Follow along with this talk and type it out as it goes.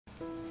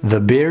The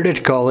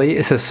Bearded Collie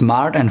is a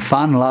smart and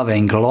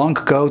fun-loving,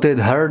 long-coated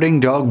herding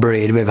dog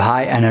breed with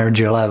high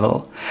energy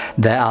level.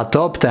 There are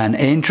top 10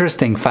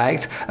 interesting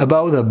facts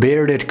about the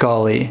Bearded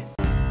Collie.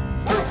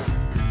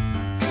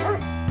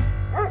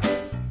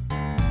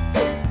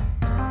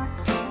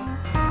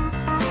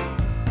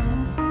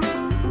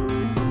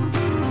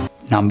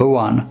 Number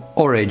 1.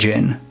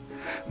 Origin.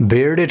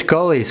 Bearded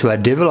Collies were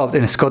developed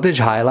in Scottish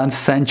Highlands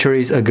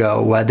centuries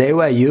ago, where they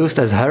were used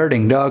as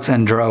herding dogs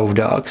and drove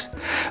dogs.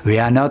 We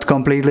are not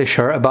completely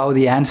sure about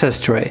the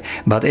ancestry,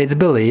 but it's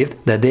believed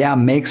that they are a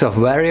mix of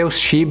various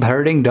sheep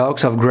herding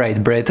dogs of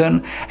Great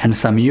Britain and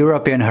some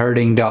European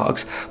herding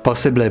dogs,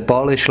 possibly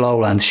Polish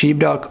lowland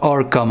sheepdog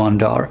or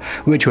commodore,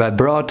 which were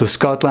brought to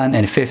Scotland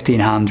in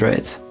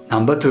 1500s.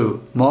 Number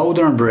 2.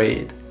 Modern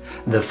breed.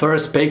 The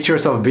first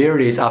pictures of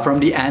Beardies are from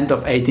the end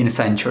of 18th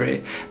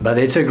century, but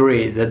it's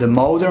agreed that the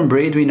modern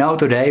breed we know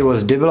today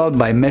was developed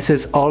by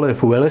Mrs.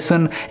 Olive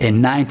Willison in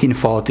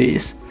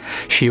 1940s.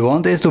 She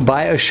wanted to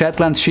buy a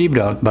Shetland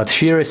sheepdog, but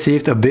she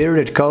received a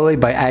Bearded Collie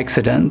by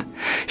accident.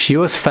 She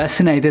was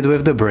fascinated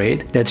with the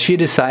breed that she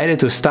decided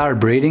to start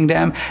breeding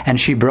them, and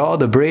she brought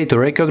the breed to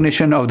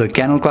recognition of the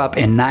Kennel Club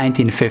in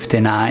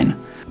 1959.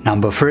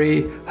 Number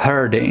 3.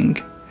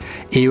 Herding.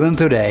 Even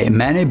today,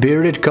 many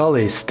Bearded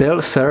Collies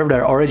still serve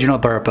their original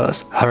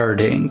purpose,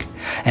 herding.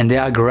 And they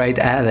are great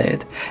at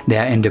it. They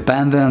are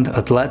independent,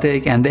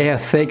 athletic, and they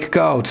have thick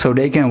coats so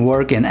they can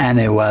work in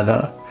any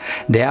weather.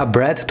 They are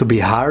bred to be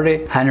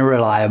hardy and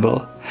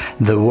reliable.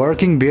 The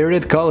working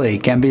Bearded Collie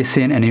can be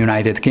seen in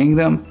United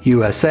Kingdom,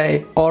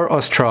 USA or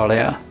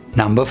Australia.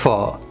 Number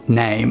 4.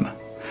 Name.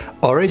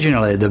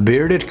 Originally, the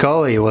Bearded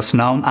Collie was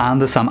known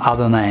under some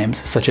other names,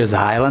 such as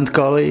Highland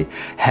Collie,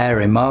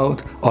 Hairy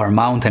Moat or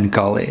Mountain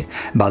Collie,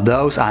 but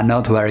those are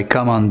not very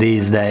common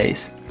these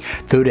days.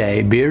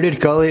 Today,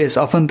 Bearded Collie is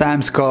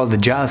oftentimes called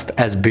just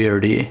as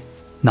Beardie.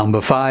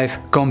 Number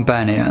 5.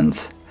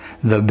 Companions.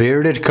 The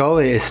Bearded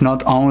Collie is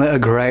not only a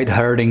great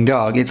herding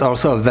dog, it's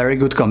also a very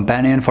good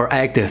companion for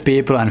active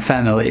people and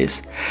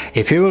families.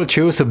 If you will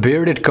choose a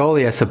Bearded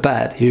Collie as a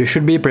pet, you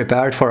should be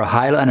prepared for a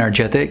highly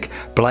energetic,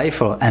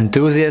 playful,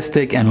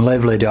 enthusiastic and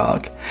lively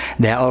dog.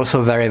 They are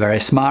also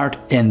very smart,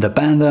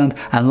 independent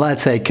and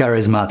let's say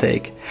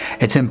charismatic.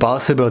 It's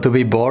impossible to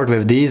be bored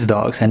with these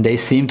dogs, and they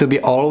seem to be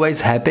always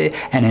happy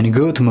and in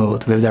good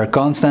mood with their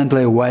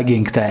constantly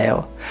wagging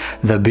tail.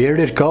 The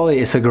Bearded Collie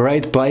is a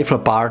great playful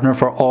partner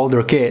for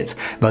older kids,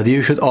 but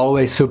you should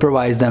always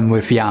supervise them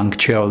with young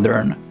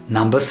children.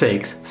 Number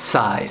 6.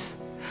 Size.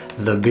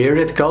 The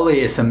Bearded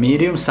Collie is a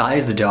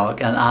medium-sized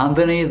dog, and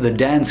underneath the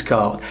dense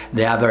coat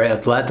they are very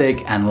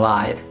athletic and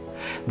lithe.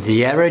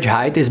 The average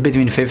height is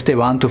between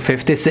 51 to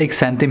 56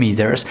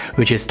 centimeters,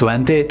 which is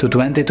 20 to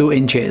 22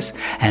 inches,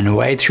 and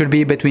weight should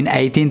be between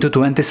 18 to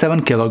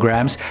 27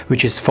 kilograms,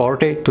 which is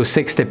 40 to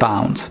 60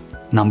 pounds.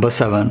 Number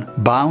 7.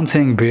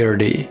 Bouncing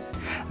Beardie.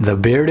 The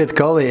Bearded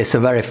Collie is a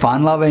very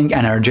fun-loving,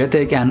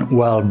 energetic and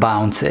well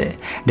bouncy.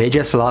 They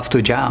just love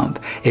to jump.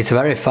 It's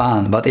very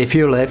fun, but if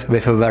you live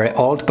with a very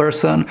old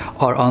person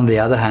or on the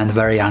other hand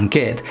very young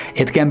kid,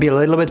 it can be a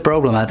little bit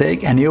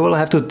problematic and you will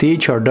have to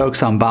teach your dog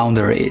some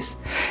boundaries.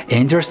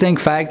 Interesting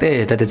fact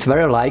is that it's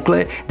very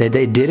likely that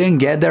they didn't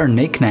get their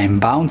nickname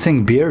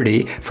Bouncing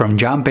Beardie from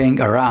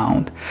jumping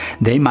around.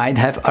 They might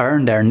have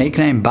earned their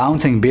nickname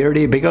Bouncing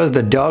Beardie because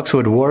the dogs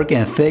would work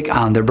in thick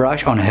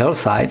underbrush on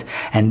hillsides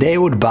and they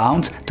would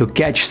bounce to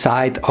catch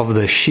sight of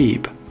the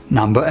sheep.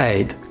 Number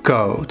 8.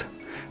 Coat.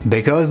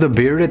 Because the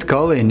Bearded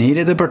Collie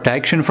needed a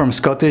protection from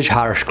Scottish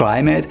harsh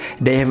climate,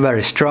 they have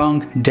very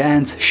strong,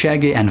 dense,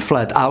 shaggy and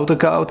flat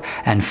outercoat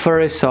and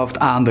furry soft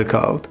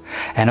undercoat.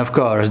 And of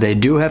course they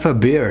do have a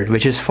beard,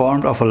 which is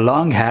formed of a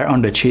long hair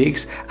on the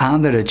cheeks,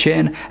 under the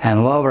chin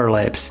and lower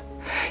lips.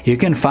 You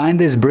can find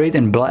this breed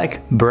in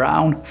black,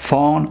 brown,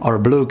 fawn or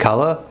blue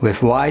color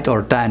with white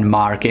or tan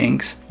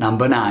markings.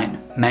 Number 9.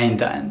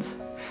 Maintenance.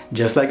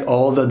 Just like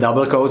all the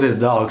double-coated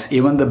dogs,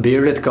 even the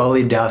Bearded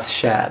Collie does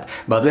shed,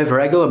 but with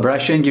regular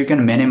brushing you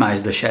can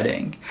minimize the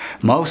shedding.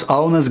 Most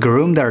owners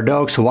groom their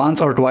dogs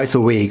once or twice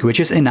a week, which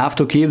is enough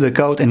to keep the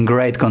coat in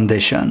great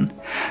condition.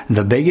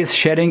 The biggest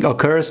shedding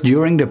occurs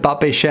during the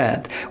puppy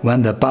shed,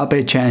 when the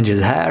puppy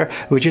changes hair,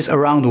 which is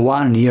around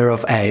 1 year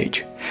of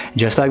age.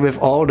 Just like with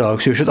all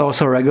dogs, you should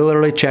also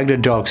regularly check the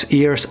dog's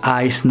ears,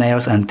 eyes,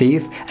 nails and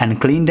teeth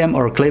and clean them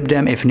or clip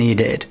them if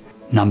needed.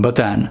 Number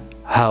 10.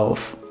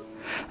 Health.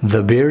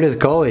 The Bearded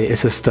Collie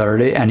is a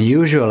sturdy and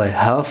usually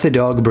healthy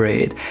dog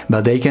breed,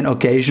 but they can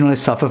occasionally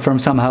suffer from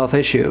some health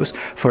issues,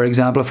 for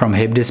example from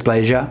hip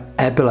dysplasia,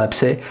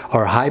 epilepsy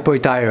or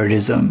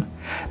hypothyroidism.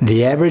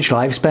 The average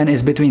lifespan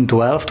is between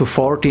 12 to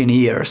 14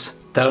 years.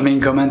 Tell me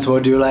in comments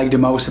what do you like the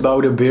most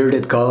about the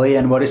Bearded Collie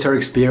and what is your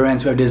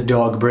experience with this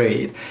dog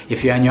breed.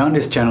 If you are new on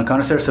this channel,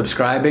 consider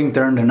subscribing,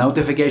 turn the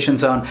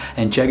notifications on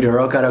and check the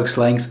Rocadog's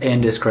links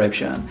in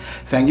description.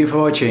 Thank you for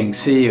watching,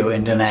 see you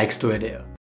in the next video.